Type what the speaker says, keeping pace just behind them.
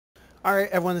Alright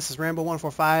everyone, this is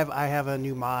Rambo145. I have a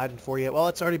new mod for you. Well,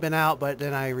 it's already been out, but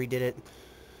then I redid it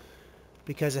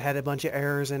because it had a bunch of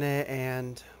errors in it,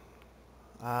 and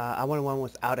I wanted one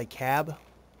without a cab.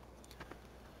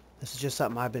 This is just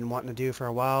something I've been wanting to do for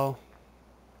a while.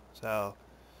 So,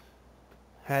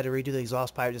 had to redo the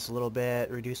exhaust pipe just a little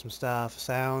bit, redo some stuff. The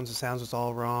sounds was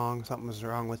all wrong. Something was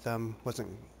wrong with them. Wasn't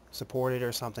supported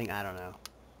or something. I don't know.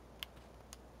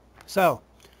 So,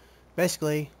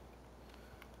 basically,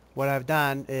 what I've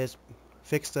done is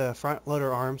fix the front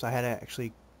loader arms. I had to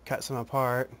actually cut some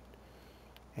apart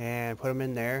and put them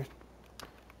in there.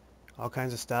 All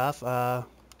kinds of stuff. I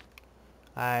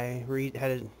had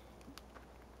to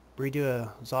redo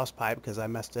a exhaust pipe because I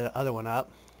messed the other one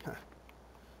up.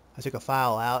 I took a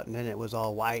file out and then it was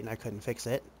all white and I couldn't fix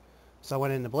it. So I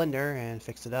went in the blender and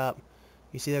fixed it up.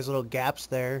 You see there's little gaps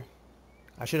there.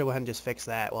 I should have went ahead and just fixed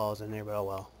that while I was in there, but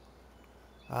oh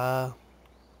well.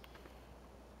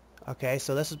 Okay,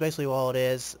 so this is basically all it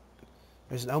is.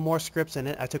 There's no more scripts in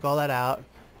it. I took all that out.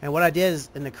 And what I did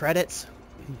is, in the credits,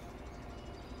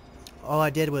 all I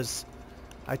did was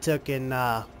I took and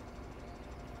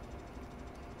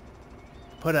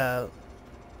put a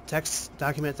text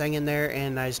document thing in there,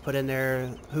 and I just put in there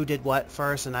who did what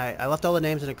first, and I left all the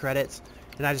names in the credits,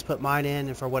 and I just put mine in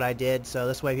and for what I did, so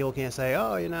this way people can't say,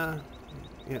 oh,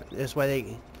 this way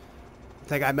they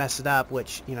think I messed it up,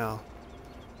 which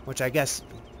I guess,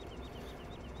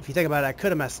 if you think about it, I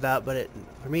could have messed it up, but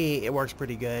for me, it works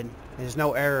pretty good. There's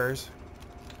no errors.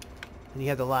 And you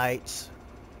have the lights.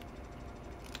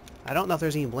 I don't know if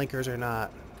there's any blinkers or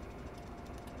not.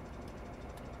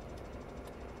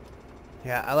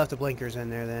 Yeah, I left the blinkers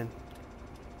in there then.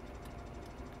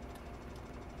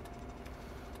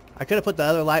 I could have put the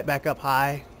other light back up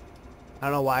high. I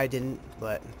don't know why I didn't,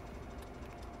 but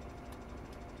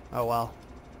oh well.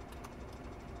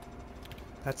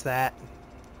 That's that.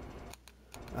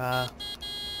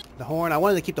 The horn, I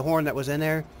wanted to keep the horn that was in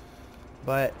there,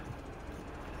 but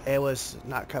it was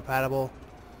not compatible.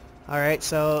 Alright,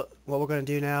 so what we're going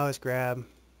to do now is grab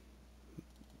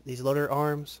these loader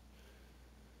arms.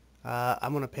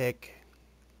 I'm going to pick,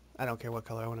 I don't care what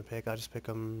color I want to pick, I'll just pick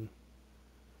them,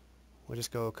 we'll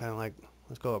just go kind of like,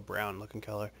 let's go a brown looking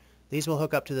color. These will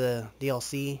hook up to the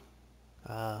DLC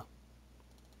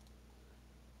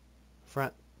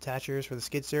front attachers for the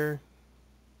skid steer,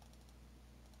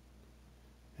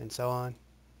 and so on.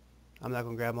 I'm not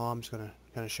going to grab them all, I'm just going to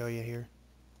kind of show you here.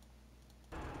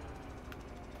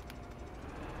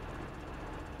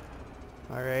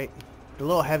 Alright, they're a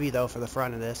little heavy though for the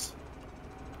front of this.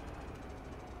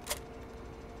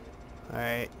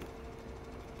 Alright.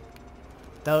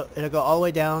 It'll go all the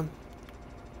way down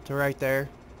to right there,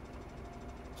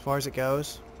 as far as it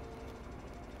goes.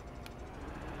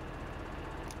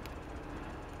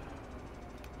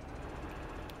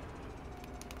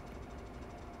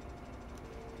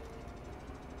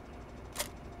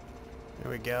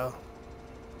 There we go.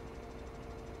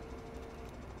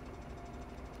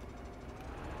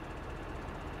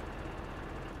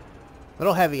 A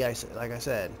little heavy, like I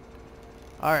said.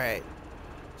 Alright.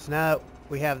 So now that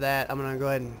we have that, I'm going to go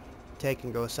ahead and take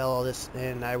and go sell all this,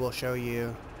 and I will show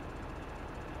you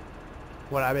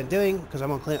what I've been doing, because I'm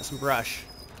going to clean up some brush.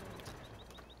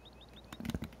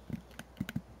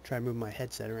 Try to move my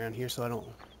headset around here so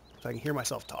I can hear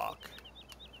myself talk.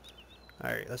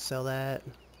 Alright, let's sell that.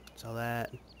 Sell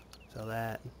that. Sell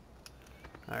that.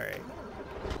 Alright.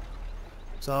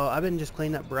 So I've been just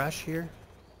cleaning up brush here.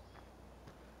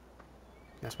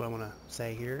 That's what I want to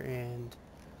say here, and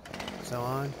so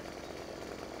on.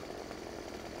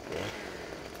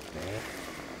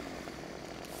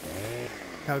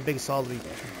 Kind of a big saw to be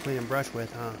cleaning brush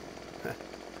with, huh?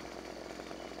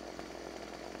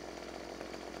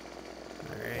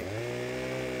 Alright.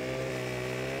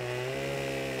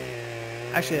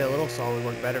 Actually, a little saw would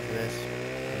work better for this.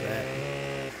 I bet.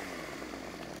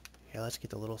 Yeah, let's get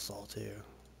the little saw too.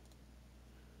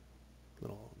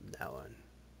 That one.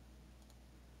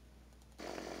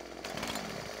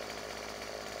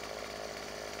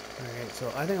 Alright,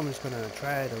 so I think I'm just going to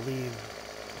try to leave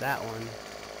that one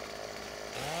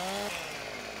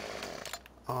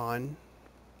on.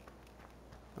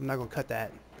 I'm not going to cut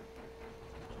that.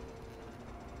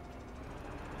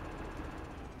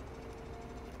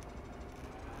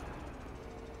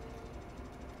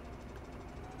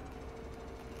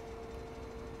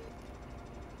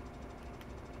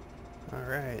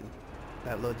 Alright,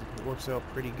 that works out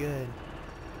pretty good.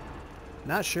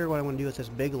 Not sure what I want to do with this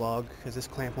big log, because this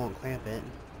clamp won't clamp it.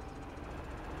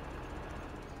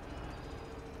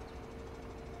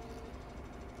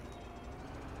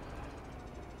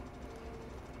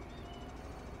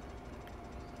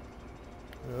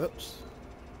 Oops.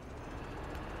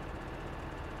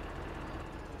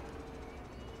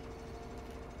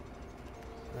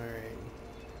 Alright.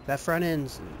 That front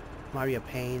end's might be a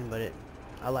pain, but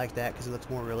I like that because it looks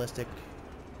more realistic.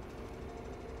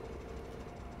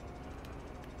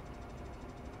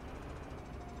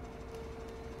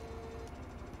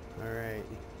 Alright.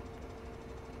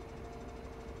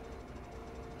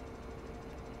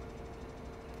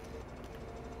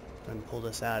 And pull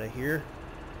this out of here.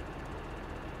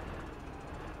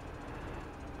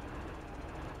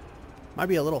 Might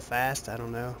be a little fast, I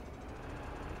don't know.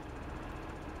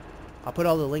 I'll put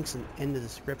all the links in the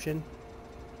description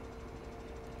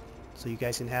so you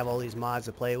guys can have all these mods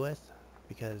to play with,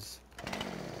 because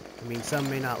I mean, some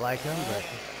may not like them, but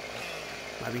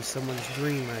might be someone's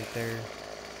dream right there.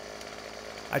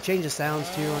 I changed the sounds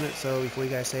too on it, so before you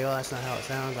guys say, oh, that's not how it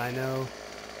sounds, I know.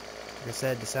 Like I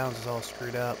said, the sounds is all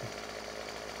screwed up.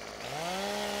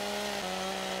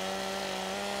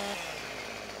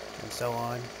 And so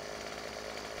on.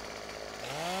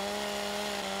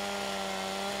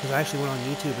 Because I actually went on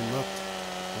YouTube and looked,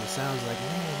 and it sounds like,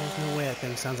 man, there's no way that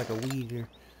thing sounds like a weed eater.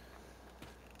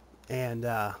 And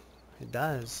it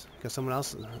does, because someone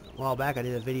else, a while back I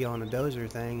did a video on a dozer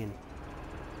thing, and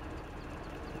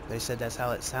they said that's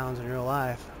how it sounds in real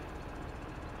life.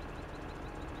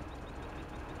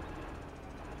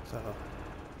 So,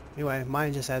 anyway,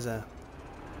 mine just has a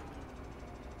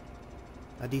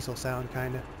diesel sound,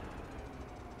 kinda.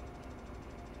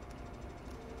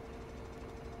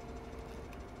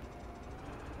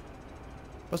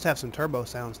 Supposed to have some turbo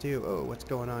sounds too. Oh, what's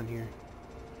going on here?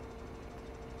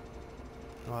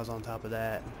 Oh, I was on top of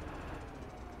that.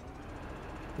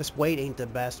 This weight ain't the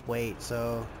best weight,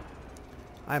 so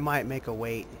I might make a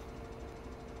weight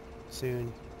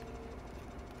soon.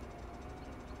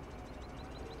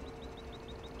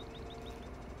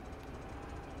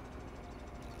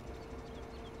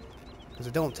 Because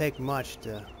it don't take much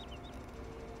to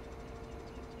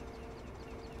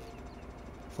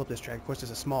flip this tractor. Of course,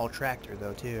 it's a small tractor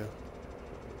though too.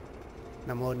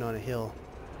 And I'm loading on a hill.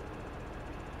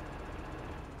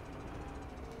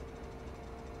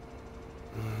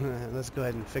 Let's go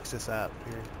ahead and fix this up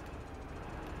here.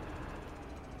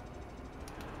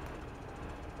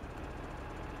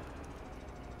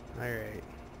 Alright.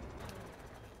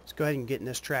 Let's go ahead and get in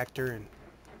this tractor and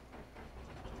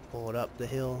pull it up the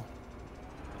hill.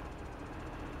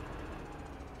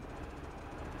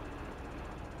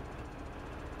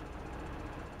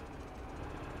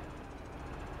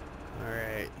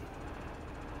 Alright.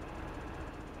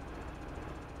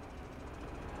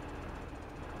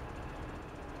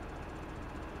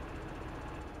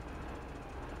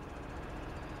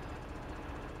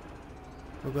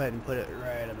 We'll go ahead and put it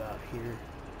right about here.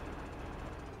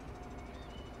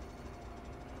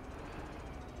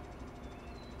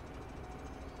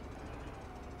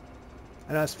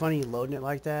 I know it's funny loading it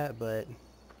like that, but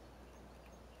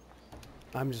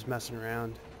I'm just messing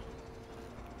around.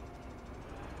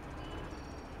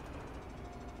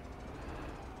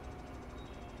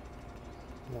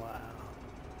 Wow.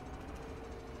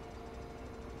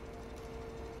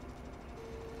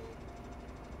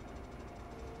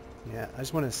 Yeah, I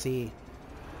just want to see,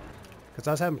 because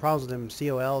I was having problems with them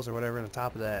COLs or whatever on the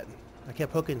top of that. I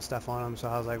kept hooking stuff on them, so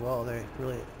I was like, well, are they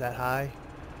really that high?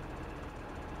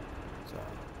 So,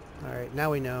 alright,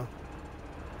 now we know.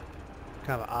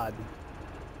 Kind of an odd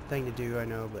thing to do, I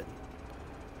know, but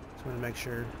just want to make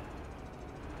sure.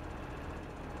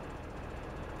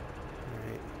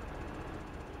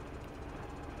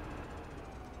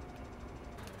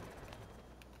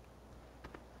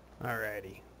 Alright.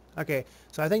 Alrighty. Okay,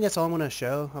 so I think that's all I'm going to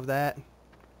show of that.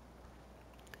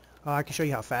 Oh, I can show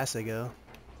you how fast they go.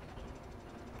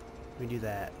 Let me do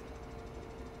that.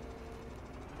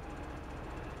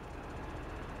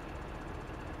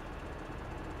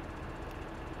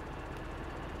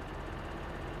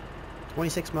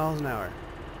 $26 miles an hour.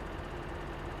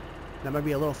 That might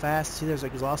be a little fast. See, there's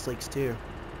exhaust leaks too.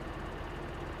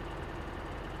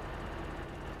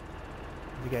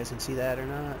 If you guys can see that or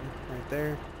not, right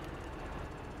there.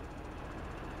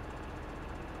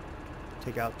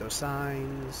 Take out those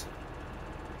signs.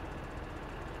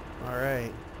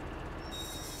 Alright.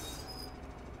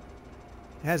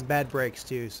 It has bad brakes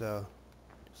too, so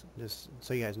just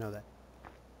so you guys know that.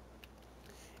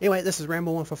 Anyway, this is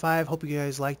Rambo145. Hope you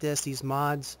guys like this. These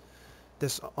mods.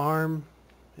 This arm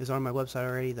is on my website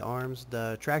already. The arms.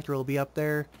 The tractor will be up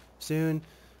there soon.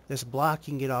 This block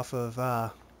you can get off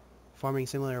of Farming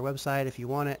Simulator website if you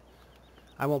want it.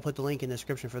 I won't put the link in the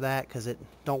description for that because it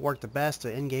don't work the best.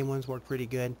 The in-game ones work pretty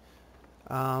good.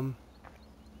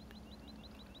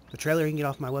 the trailer you can get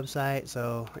off my website.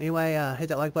 So anyway, hit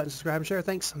that like button, subscribe, and share.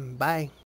 Thanks. Bye.